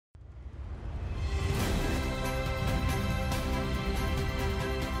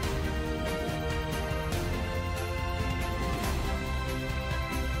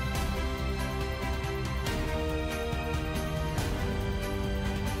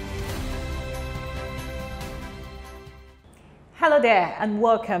Hello there and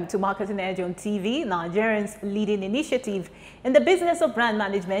welcome to Marketing Edge on TV, Nigerians' leading initiative in the business of brand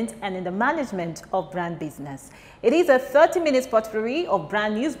management and in the management of brand business. It is a 30-minute potpourri of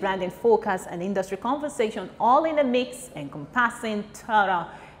brand news, branding focus and industry conversation, all in a mix encompassing thorough,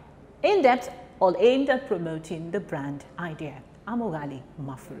 in-depth, all aimed at promoting the brand idea. I'm Ogali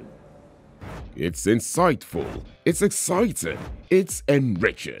Mafuru. It's insightful, it's exciting, it's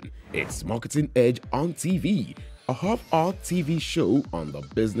enriching. It's Marketing Edge on TV, a half-hour TV show on the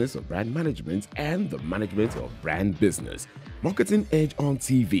business of brand management and the management of brand business. Marketing Edge on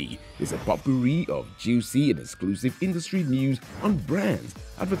TV is a potpourri of juicy and exclusive industry news on brands,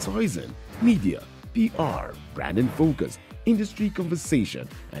 advertising, media, PR, branding focus, industry conversation,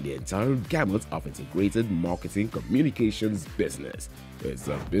 and the entire gamut of integrated marketing communications business. It's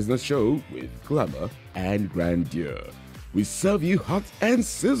a business show with glamour and grandeur. We serve you hot and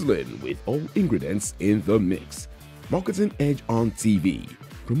sizzling with all ingredients in the mix. Marketing Edge on TV,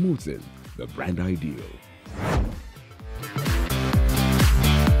 promoting the brand ideal.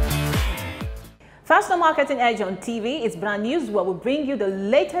 First on Marketing Edge on TV is brand news, where we bring you the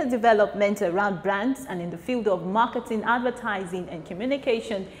latest developments around brands and in the field of marketing, advertising and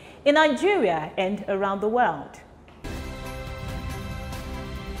communication in Nigeria and around the world.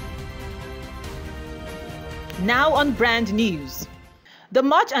 Now on brand news. The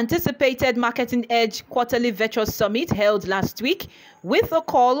much-anticipated Marketing Edge Quarterly Virtual Summit held last week with a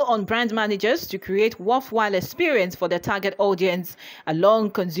call on brand managers to create worthwhile experience for their target audience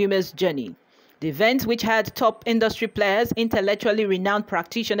along consumers' journey. The event, which had top industry players, intellectually renowned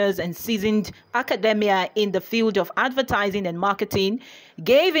practitioners and seasoned academia in the field of advertising and marketing,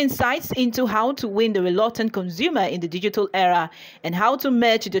 gave insights into how to win the reluctant consumer in the digital era and how to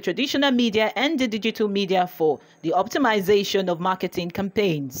merge the traditional media and the digital media for the optimization of marketing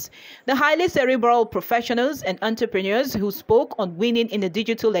campaigns. The highly cerebral professionals and entrepreneurs who spoke on winning in the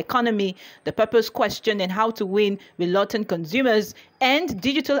digital economy, the purpose question, and how to win reluctant consumers, and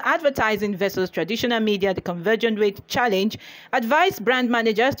digital advertising versus traditional media, the conversion rate challenge, advised brand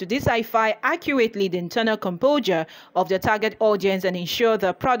managers to decipher accurately the internal composure of their target audience and ensure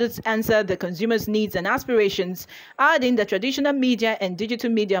the products answer the consumer's needs and aspirations, adding that traditional media and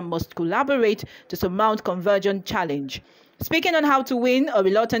digital media must collaborate to surmount conversion challenge. Speaking on how to win a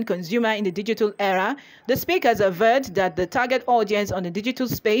reluctant consumer in the digital era, the speakers averred that the target audience on the digital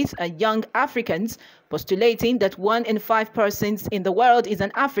space are young Africans, postulating that 1 in 5 persons in the world is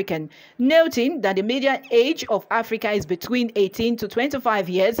an African, noting that the median age of Africa is between 18 to 25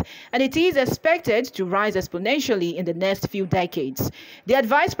 years and it is expected to rise exponentially in the next few decades. They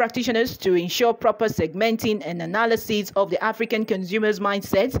advised practitioners to ensure proper segmenting and analysis of the African consumers'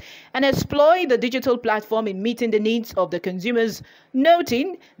 mindsets and exploit the digital platform in meeting the needs of the consumers,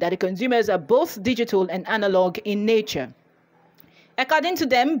 noting that the consumers are both digital and analog in nature. According to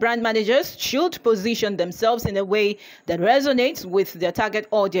them, brand managers should position themselves in a way that resonates with their target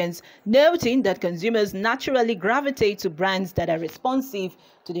audience, noting that consumers naturally gravitate to brands that are responsive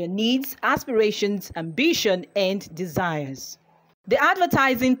to their needs, aspirations, ambition, and desires. The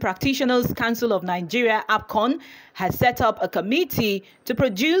Advertising Practitioners Council of Nigeria, APCON, has set up a committee to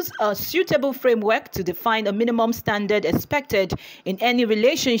produce a suitable framework to define a minimum standard expected in any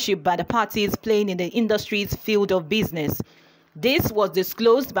relationship by the parties playing in the industry's field of business. This was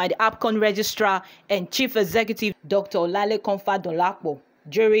disclosed by the APCON Registrar and Chief Executive Dr. Olalekan Fadolapo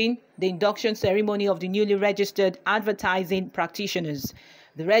during the induction ceremony of the newly registered advertising practitioners.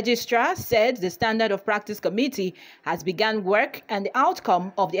 The registrar said the Standard of Practice Committee has begun work and the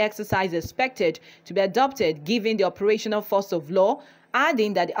outcome of the exercise is expected to be adopted given the operational force of law,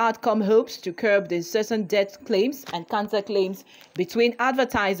 adding that the outcome hopes to curb the incessant debt claims and counterclaims between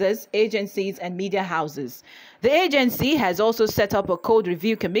advertisers, agencies, and media houses. The agency has also set up a code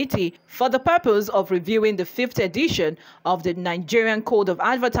review committee for the purpose of reviewing the 5th edition of the Nigerian Code of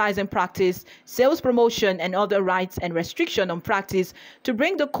Advertising Practice, Sales Promotion, and Other Rights and Restriction on Practice to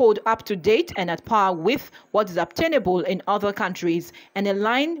bring the code up to date and at par with what is obtainable in other countries and in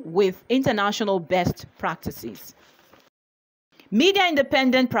line with international best practices. Media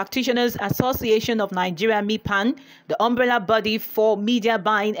Independent Practitioners Association of Nigeria, MIPAN, the umbrella body for media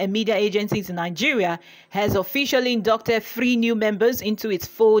buying and media agencies in Nigeria, has officially inducted 3 new members into its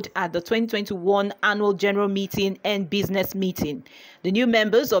fold at the 2021 Annual General Meeting and Business Meeting. The new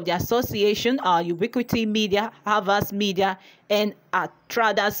members of the association are Ubiquity Media, Havas Media, and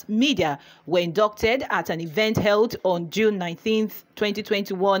Atradas Media, were inducted at an event held on June 19,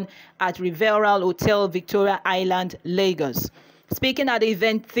 2021 at Riviera Hotel, Victoria Island, Lagos. Speaking at the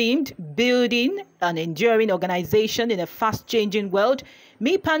event themed Building an Enduring Organization in a Fast-Changing World,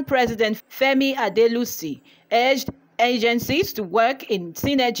 MIPAN President Femi Adelusi urged agencies to work in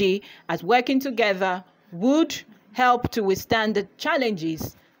synergy, as working together would help to withstand the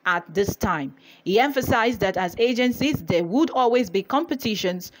challenges at this time. He emphasized that as agencies, there would always be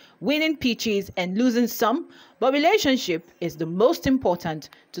competitions, winning pitches and losing some, but relationship is the most important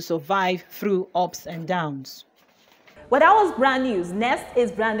to survive through ups and downs. Well, that was brand news. Next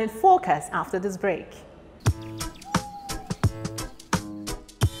is branding focus after this break.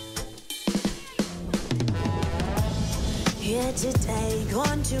 Here today,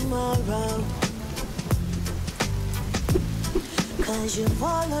 gone tomorrow. 'Cause you're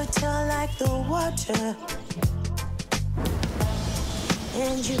volatile like the water,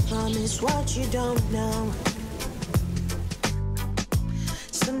 and you promise what you don't know.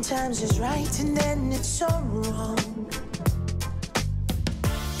 Sometimes it's right and then it's so wrong.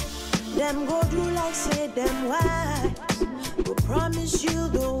 Them go do like say them wise, will promise you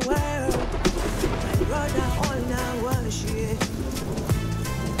the world. My brother, all now worship.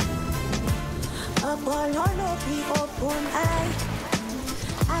 Up all on no be open eye.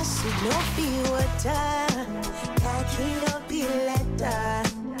 I see no feel water, I can't be letter.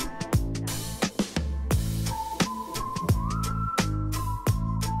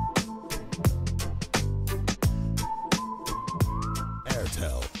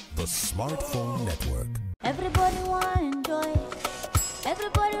 Airtel, the smartphone network. Everybody want enjoy,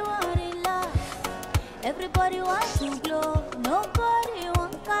 everybody want relax, everybody want to glow, nobody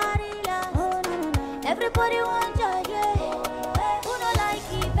want carry last. Oh, no. Everybody want joy, yeah. Who don't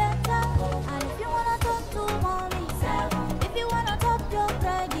like it better? And if you wanna talk to mommy, if you wanna talk your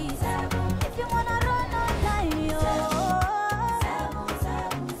credit, if you wanna run on time,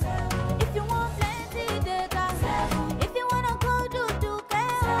 if you want plenty data, if you wanna go do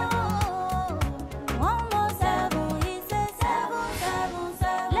care, one more 7, he says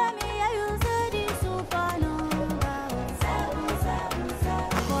 777. Let me hear you say this supernova. 777.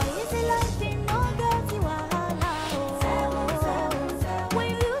 For easy life in no dirty wahala. 777. When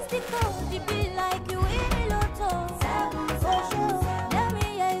you use the code, it be like you in a lotto. 777. Let me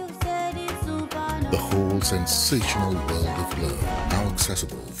hear you say this supernova. The whole sensational world of love, now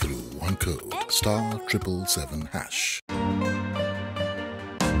accessible through one code, *777#.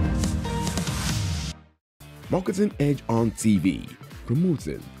 Marketing Edge on TV,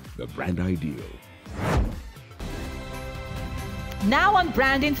 promoting the brand ideal. Now on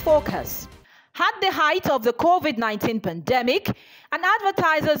branding focus. At the height of the COVID-19 pandemic, an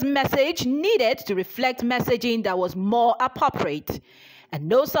advertiser's message needed to reflect messaging that was more appropriate. And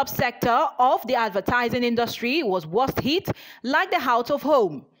no subsector of the advertising industry was worst hit like the out of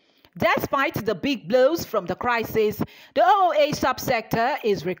home. Despite the big blows from the crisis, the OOH subsector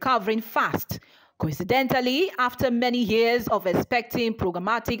is recovering fast. Coincidentally, after many years of expecting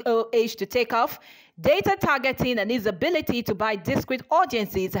programmatic OOH to take off, data targeting and its ability to buy discrete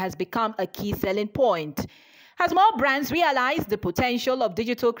audiences has become a key selling point. As more brands realize the potential of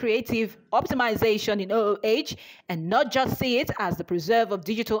digital creative optimization in OOH and not just see it as the preserve of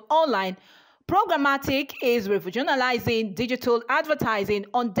digital online, programmatic is revolutionizing digital advertising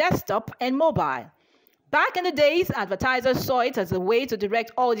on desktop and mobile. Back in the days, advertisers saw it as a way to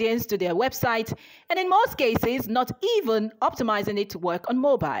direct audience to their website, and in most cases, not even optimizing it to work on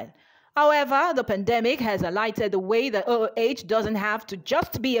mobile. However, the pandemic has highlighted the way that OOH doesn't have to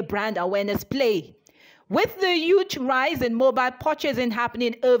just be a brand awareness play. With the huge rise in mobile purchasing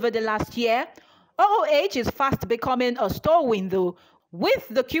happening over the last year, OOH is fast becoming a store window, with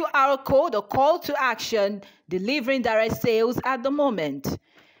the QR code or call to action delivering direct sales at the moment.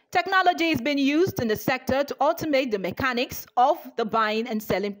 Technology is being used in the sector to automate the mechanics of the buying and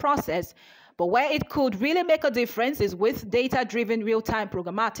selling process, but where it could really make a difference is with data-driven real-time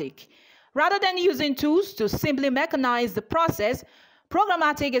programmatic. Rather than using tools to simply mechanize the process,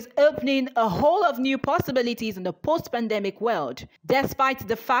 programmatic is opening a whole of new possibilities in the post-pandemic world. Despite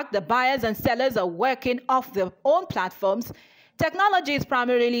the fact that buyers and sellers are working off their own platforms, technology is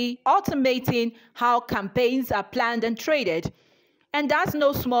primarily automating how campaigns are planned and traded. And that's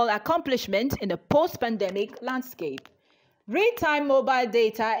no small accomplishment in the post-pandemic landscape. Real-time mobile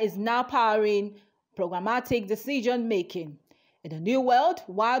data is now powering programmatic decision-making. In the new world,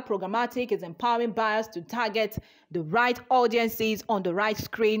 while programmatic is empowering buyers to target the right audiences on the right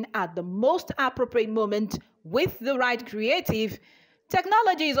screen at the most appropriate moment with the right creative,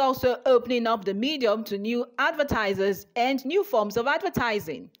 technology is also opening up the medium to new advertisers and new forms of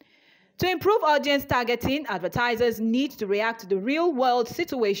advertising. To improve audience targeting, advertisers need to react to the real-world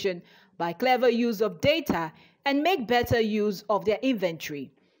situation by clever use of data and make better use of their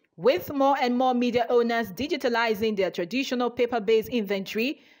inventory. With more and more media owners digitalizing their traditional paper-based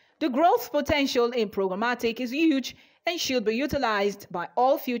inventory, the growth potential in programmatic is huge and should be utilized by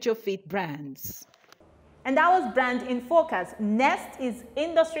all future fit brands. And that was Brand in Focus. Next is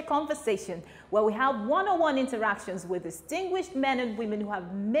Industry Conversation, where we have one-on-one interactions with distinguished men and women who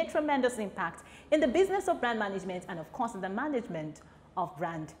have made tremendous impact in the business of brand management and, of course, in the management of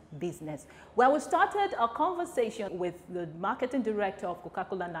brand business. Well, we started a conversation with the marketing director of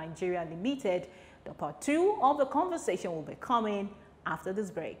Coca-Cola Nigeria Limited. The part 2 of the conversation will be coming after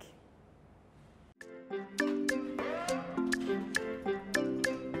this break.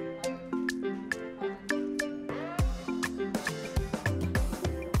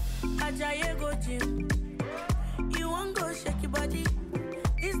 You won't go shake your body.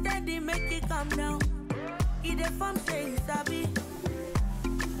 Instead, they make it calm down. Eat the farm say sabi.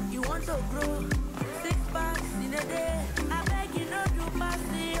 You want to grow 6 packs in a day. I beg you not to pass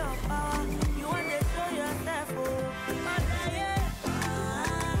your power. You want to show yourself, oh.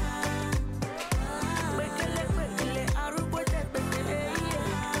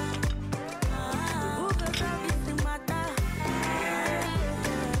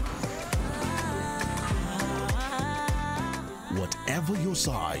 Whatever your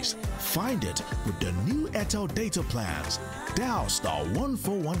size, find it with the new Airtel data plans. Dial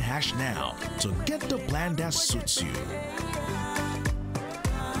 *141# now to get the plan that suits you.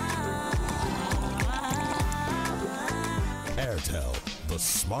 Airtel, the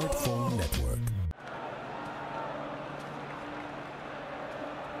smartphone network.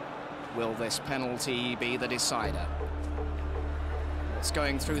 Will this penalty be the decider? What's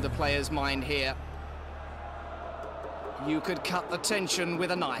going through the player's mind here? You could cut the tension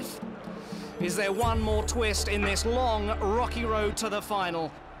with a knife. Is there one more twist in this long, rocky road to the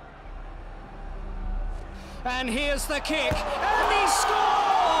final? And here's the kick, and he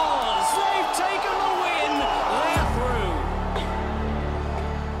scores! They've taken the win, they're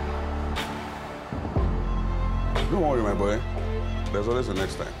through. Don't worry, my boy. There's always a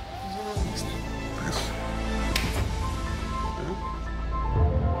next time. Yes.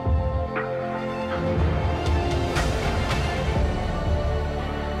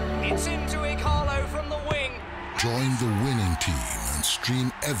 It's into Ikalo from the wing. Join the winning team and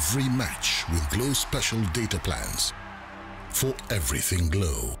stream every match with Glow special data plans. For everything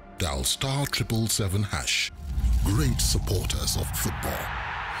Glow, dial *777#. Great supporters of football.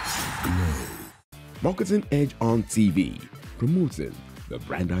 Glow. Marketing Edge on TV, promoting the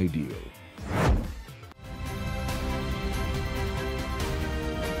brand ideal.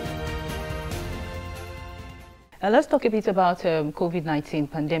 Let's talk a bit about COVID-19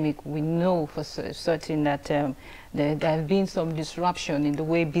 pandemic. We know for certain that there have been some disruption in the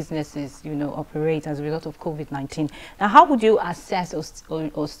way businesses, operate as a result of COVID-19. Now, how would you assess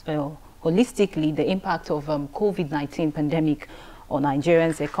holistically the impact of COVID-19 pandemic on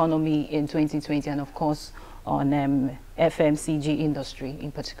Nigerians' economy in 2020 and, of course, on FMCG industry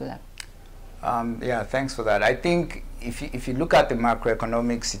in particular? Yeah, thanks for that. I think if you look at the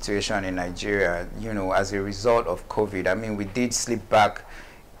macroeconomic situation in Nigeria, as a result of COVID, I mean, we did slip back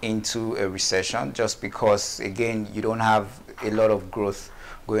into a recession just because, again, you don't have a lot of growth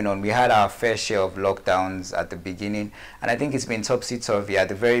going on. We had our fair share of lockdowns at the beginning, and I think it's been topsy-turvy. At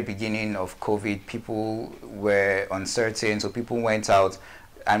the very beginning of COVID, people were uncertain, so people went out.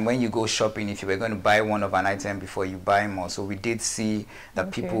 And when you go shopping, if you were going to buy one of an item before you buy more, so we did see that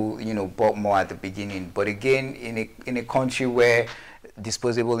people, bought more at the beginning. But again, in a country where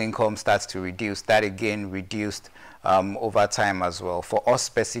disposable income starts to reduce, that again reduced over time as well. For us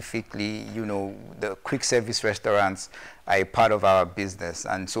specifically, the quick service restaurants are a part of our business,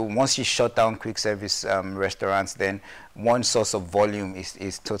 and so once you shut down quick service restaurants, then one source of volume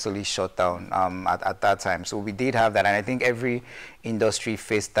is totally shut down at that time. So we did have that, and I think every industry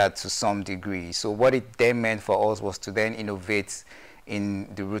faced that to some degree. So what it then meant for us was to then innovate in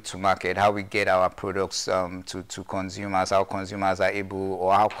the route to market, how we get our products to consumers, how consumers are able,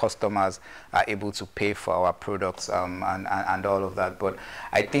 or how customers are able to pay for our products and all of that. But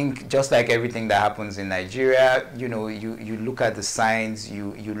I think just like everything that happens in Nigeria, you look at the signs,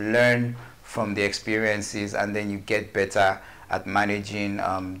 you learn from the experiences, and then you get better at managing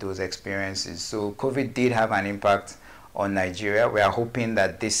those experiences. So COVID did have an impact on Nigeria. We are hoping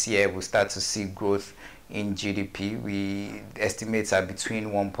that this year we'll start to see growth in GDP. We estimates are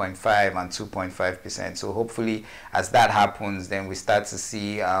between 1.5 and 2.5%. So hopefully, as that happens, then we start to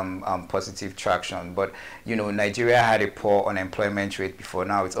see positive traction. But Nigeria had a poor unemployment rate before.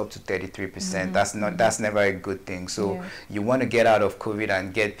 Now it's up to 33%. That's never a good thing. So you want to get out of COVID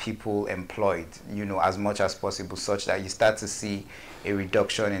and get people employed, as much as possible, such that you start to see a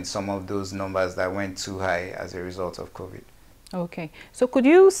reduction in some of those numbers that went too high as a result of COVID. Okay. So could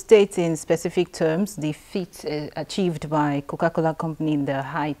you state in specific terms the feat achieved by Coca-Cola Company in the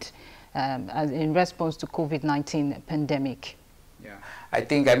height in response to COVID-19 pandemic? Yeah, I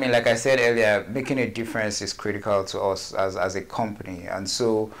think, I mean, like I said earlier, making a difference is critical to us as a company. And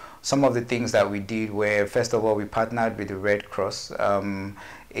so some of the things that we did were, first of all, we partnered with the Red Cross.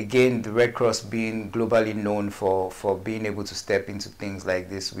 Again, the Red Cross being globally known for being able to step into things like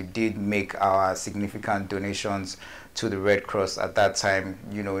this, we did make our significant donations to the Red Cross at that time,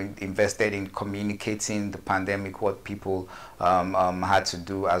 you know, invested in communicating the pandemic, what people had to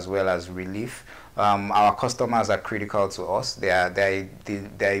do, as well as relief. Our customers are critical to us. They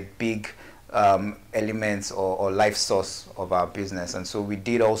are big elements or life source of our business, and so we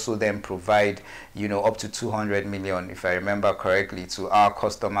did also then provide, you know, up to 200 million, if I remember correctly, to our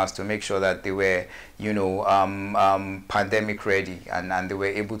customers to make sure that they were, you know, pandemic ready, and they were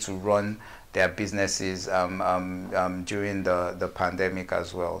able to run their businesses during the pandemic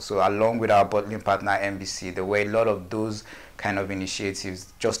as well. So along with our bottling partner MBC, there were a lot of those kind of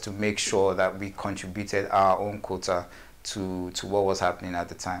initiatives just to make sure that we contributed our own quota to what was happening at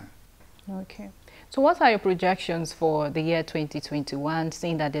the time. Okay. So what are your projections for the year 2021,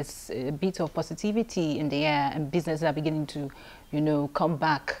 seeing that there's a bit of positivity in the air and businesses are beginning to, you know, come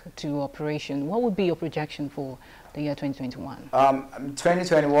back to operation? What would be your projection for the year 2021?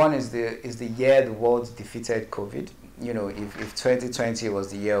 2021 is the year the world defeated COVID. You know, if 2020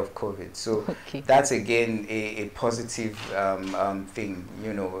 was the year of COVID, so okay, that's again a positive thing.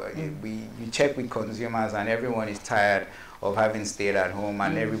 You know, you check with consumers and everyone is tired of having stayed at home,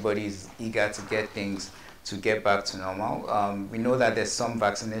 and everybody is eager to get things to get back to normal. We know that there's some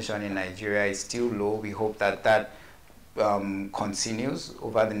vaccination in Nigeria. It's still low. We hope that that continues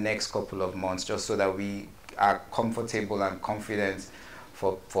over the next couple of months, just so that we are comfortable and confident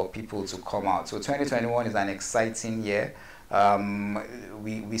for people to come out. So 2021 is an exciting year.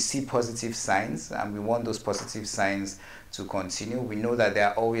 We see positive signs, and we want those positive signs to continue. We know that there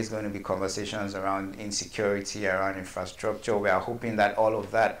are always going to be conversations around insecurity, around infrastructure. We are hoping that all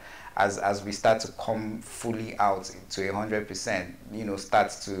of that, as we start to come fully out to 100%, you know,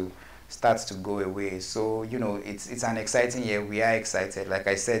 starts to go away. So, you know, it's an exciting year. We are excited. Like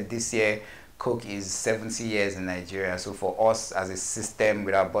I said, this year Coke is 70 years in Nigeria. So for us as a system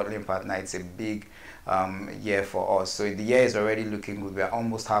with our bottling partner, it's a big year for us. So the year is already looking good. We're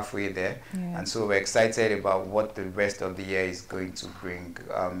almost halfway there. Yeah. And so we're excited about what the rest of the year is going to bring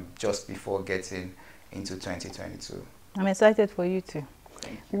just before getting into 2022. I'm excited for you too.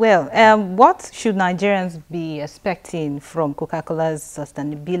 Well, what should Nigerians be expecting from Coca-Cola's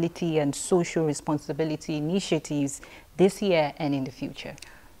sustainability and social responsibility initiatives this year and in the future?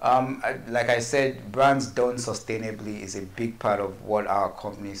 Like I said, brands done sustainably is a big part of what our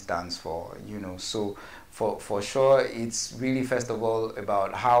company stands for, you know. So for sure, it's really, first of all,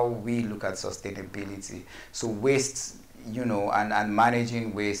 about how we look at sustainability. So waste, you know, and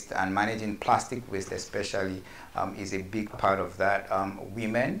managing waste and managing plastic waste especially is a big part of that.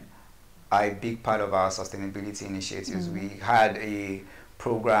 Women are a big part of our sustainability initiatives. We had a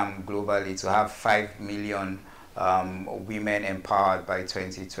program globally to have 5 million women empowered by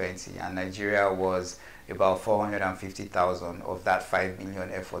 2020, and Nigeria was about 450,000 of that 5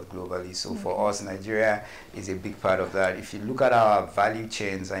 million effort globally. So for us, Nigeria is a big part of that. If you look at our value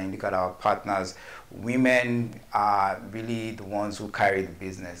chains and you look at our partners, women are really the ones who carry the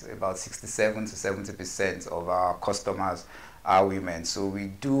business. About 67 to 70% of our customers are women. So we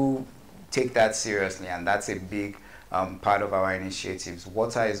do take that seriously, and that's a big part of our initiatives.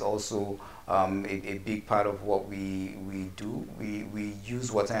 Water is also a big part of what we do. We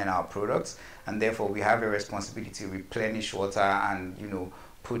use water in our products, and therefore we have a responsibility to replenish water and, you know,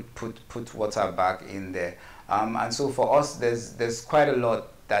 put water back in there. And so for us, there's quite a lot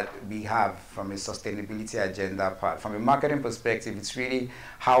that we have from a sustainability agenda part. From a marketing perspective, it's really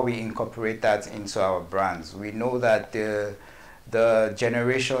how we incorporate that into our brands. We know that the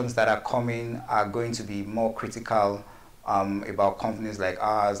generations that are coming are going to be more critical about companies like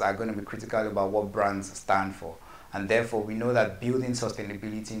ours, are going to be critical about what brands stand for. And therefore, we know that building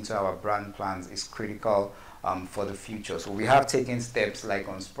sustainability into our brand plans is critical for the future. So we have taken steps like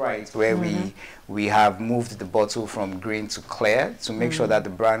on Sprite, where we have moved the bottle from green to clear to make sure that the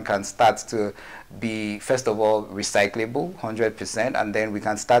brand can start to be, first of all, recyclable 100%, and then we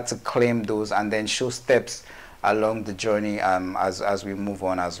can start to claim those and then show steps along the journey as we move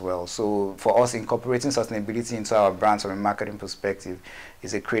on as well. So for us, incorporating sustainability into our brands from a marketing perspective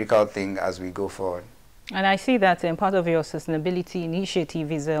is a critical thing as we go forward. And I see that part of your sustainability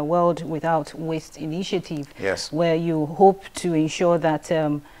initiative is a World Without Waste initiative. Yes. Where you hope to ensure that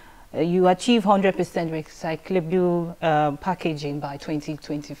you achieve 100% recyclable packaging by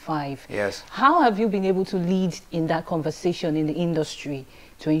 2025. Yes. How have you been able to lead in that conversation in the industry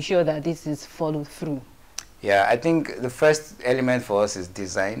to ensure that this is followed through? Yeah, I think the first element for us is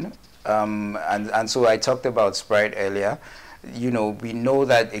design. And so I talked about Sprite earlier. You know, we know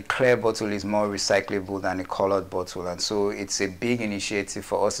that a clear bottle is more recyclable than a colored bottle, and so it's a big initiative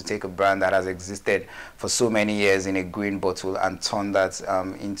for us to take a brand that has existed for so many years in a green bottle and turn that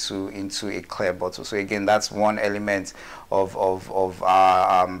into a clear bottle. So again, that's one element of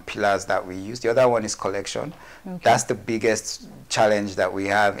our pillars that we use. The other one is collection. Okay. That's the biggest challenge that we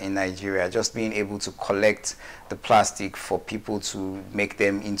have in Nigeria, just being able to collect the plastic for people to make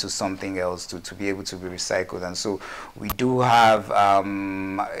them into something else, to be able to be recycled. And so we do have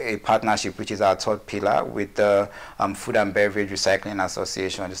a partnership, which is our third pillar, with the Food and Beverage Recycling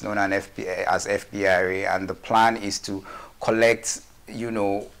Association. It's known as FBRA, and the plan is to collect, you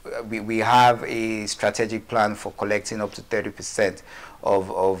know, we have a strategic plan for collecting up to 30%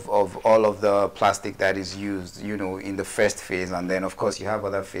 of all of the plastic that is used, you know, in the first phase. And then of course you have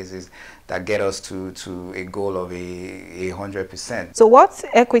other phases that get us to a goal of a 100%. So what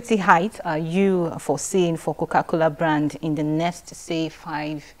equity height are you foreseeing for Coca-Cola brand in the next, say,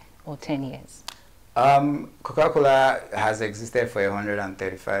 5 or 10 years? Coca-Cola has existed for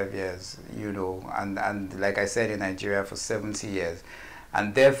 135 years, you know, and like I said, in Nigeria for 70 years.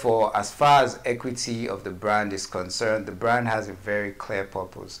 And therefore, as far as equity of the brand is concerned, the brand has a very clear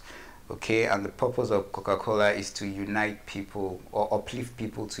purpose, okay? And the purpose of Coca-Cola is to unite people, or uplift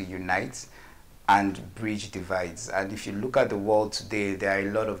people to unite and bridge divides. And if you look at the world today, there are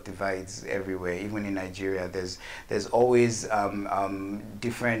a lot of divides everywhere. Even in Nigeria, there's always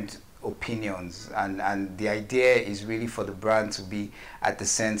different opinions, and the idea is really for the brand to be at the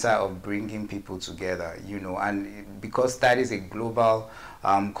center of bringing people together, you know, and because that is a global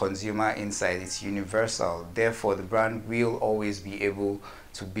consumer insight, it's universal. Therefore, the brand will always be able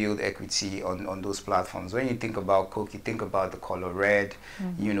to build equity on those platforms. When you think about Coke, you think about the color red,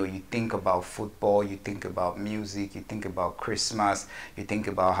 you know, you think about football, you think about music, you think about Christmas, you think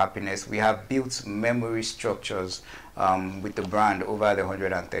about happiness. We have built memory structures with the brand over the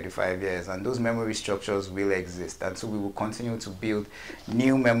 135 years, and those memory structures will exist, and so we will continue to build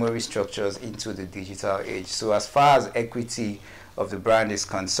new memory structures into the digital age. So as far as equity of the brand is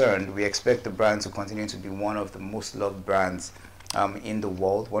concerned, we expect the brand to continue to be one of the most loved brands in the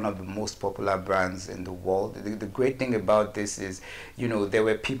world, one of the most popular brands in the world. The great thing about this is, you know, there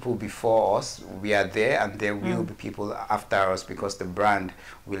were people before us, we are there, and there will be people after us, because the brand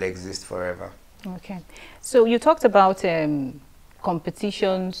will exist forever. Okay, so you talked about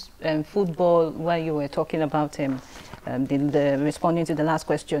competitions and football while you were talking about responding to the last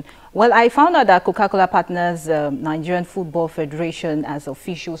question. Well, I found out that Coca-Cola partners Nigerian Football Federation as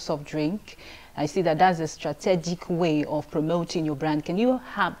official soft drink. I see that that's a strategic way of promoting your brand. Can you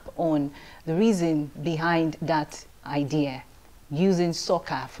harp on the reason behind that idea, using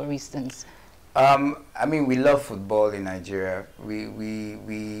soccer, for instance? I mean, we love football in Nigeria.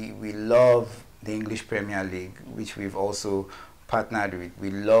 We love the English Premier League, which we've also partnered with.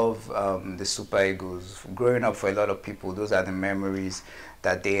 We love the Super Eagles. Growing up, for a lot of people, those are the memories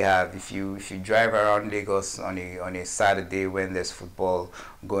that they have. If you drive around Lagos on a Saturday when there's football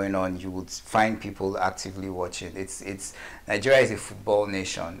going on, you would find people actively watching. Nigeria is a football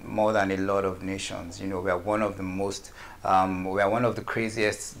nation more than a lot of nations. You know, we are one of the most we are one of the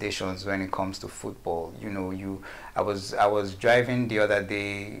craziest nations when it comes to football. You know, I was driving the other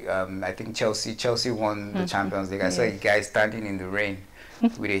day. I think Chelsea won the Champions League. I saw a guy standing in the rain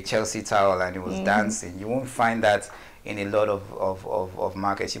with a Chelsea towel, and he was dancing. You won't find that in a lot of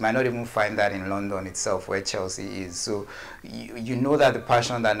markets. You might not even find that in London itself, where Chelsea is. So you know that the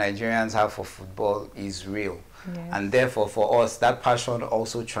passion that Nigerians have for football is real. Yes. And therefore, for us, that passion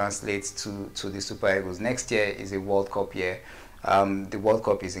also translates to the Super Eagles. Next year is a World Cup year. The World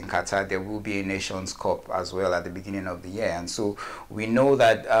Cup is in Qatar. There will be a Nations Cup as well at the beginning of the year. And so we know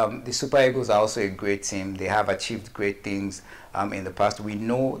that the Super Eagles are also a great team. They have achieved great things in the past. We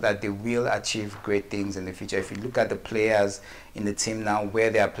know that they will achieve great things in the future. If you look at the players in the team now,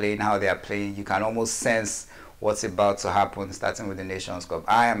 where they are playing, how they are playing, you can almost sense what's about to happen, starting with the Nations Cup.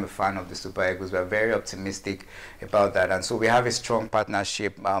 I am a fan of the Super Eagles. We are very optimistic about that. And so we have a strong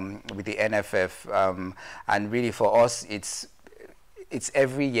partnership with the NFF. And really for us, it's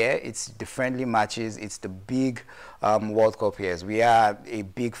every year. It's the friendly matches. It's the big World Cup years. We are a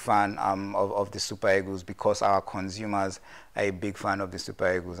big fan of the Super Eagles because our consumers are a big fan of the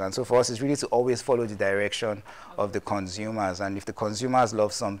Super Eagles. And so for us, it's really to always follow the direction of the consumers. And if the consumers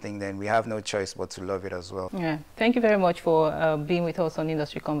love something, then we have no choice but to love it as well. Yeah. Thank you very much for being with us on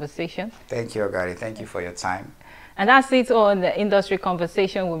Industry Conversation. Thank you, Ogari. Thank you for your time. And that's it on the Industry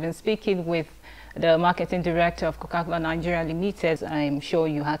Conversation. We've been speaking with the marketing director of Coca-Cola Nigeria Limited. I'm sure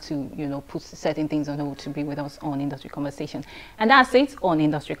you had to, you know, put certain things on hold to be with us on Industry Conversation. And that's it on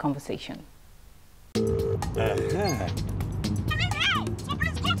Industry Conversation. I need help, so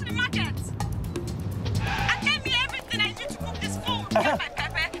please go to the market and get me everything I need to cook this food. Get my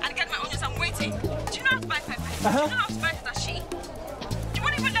pepper and get my onions. I'm waiting. Do you know how to buy pepper? Do you know how to buy dashi? You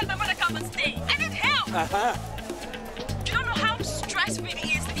won't even let my mother come and stay. I need help. Do you not know how stressful it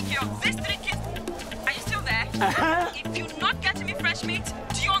is taking care of these 3 kids? Are you still there? If you're not getting me fresh meat,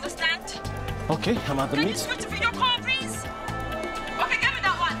 do you understand? Okay, I'm at the Can meat. you switch to video call, please? Okay, get me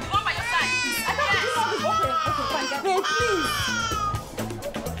that one. The one by your side.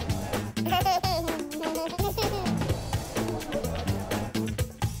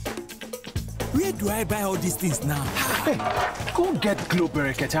 Where do I buy all these things now? Hey, go get Glow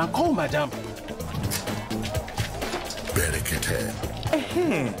Berekete and call madam. Berekete.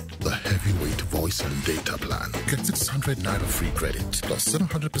 The heavyweight voice and data plan. Get 600 Naira free credit plus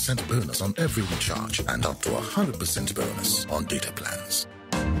 700% bonus on every recharge and up to 100% bonus on data plans.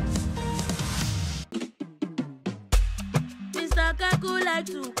 Mr. Kaku like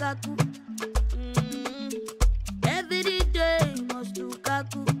to Kaku. Every day must do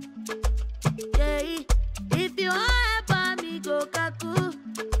Kaku. Yeah, if you want me go Kaku.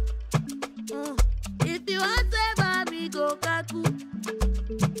 If you want me go Kaku.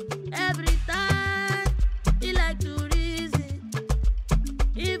 Every time he like to reason.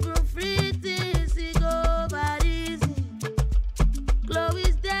 Even free things he go bad easy. Glow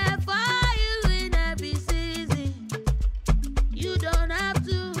is there for you in every season. You don't have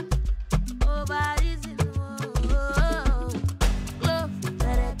to over easy. Glow,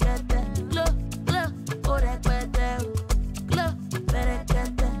 berekete, glow, glow, orekete, glow,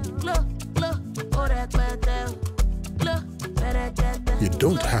 berekete, glow, glow, orekete, glow, berekete. You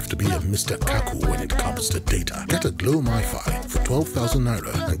don't have to be a Mr. Kaku when it comes to data. Get a Glow MiFi for 12,000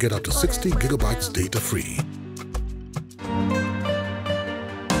 Naira and get up to 60 gigabytes data free.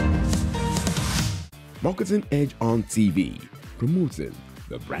 Marketing Edge on TV, promoting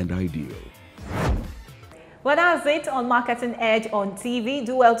the brand ideal. Well, that's it on Marketing Edge on TV.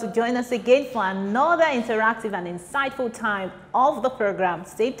 Do well to join us again for another interactive and insightful time of the program.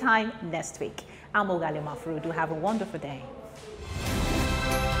 Same time next week. I'm Ogali Mafru. Do have a wonderful day.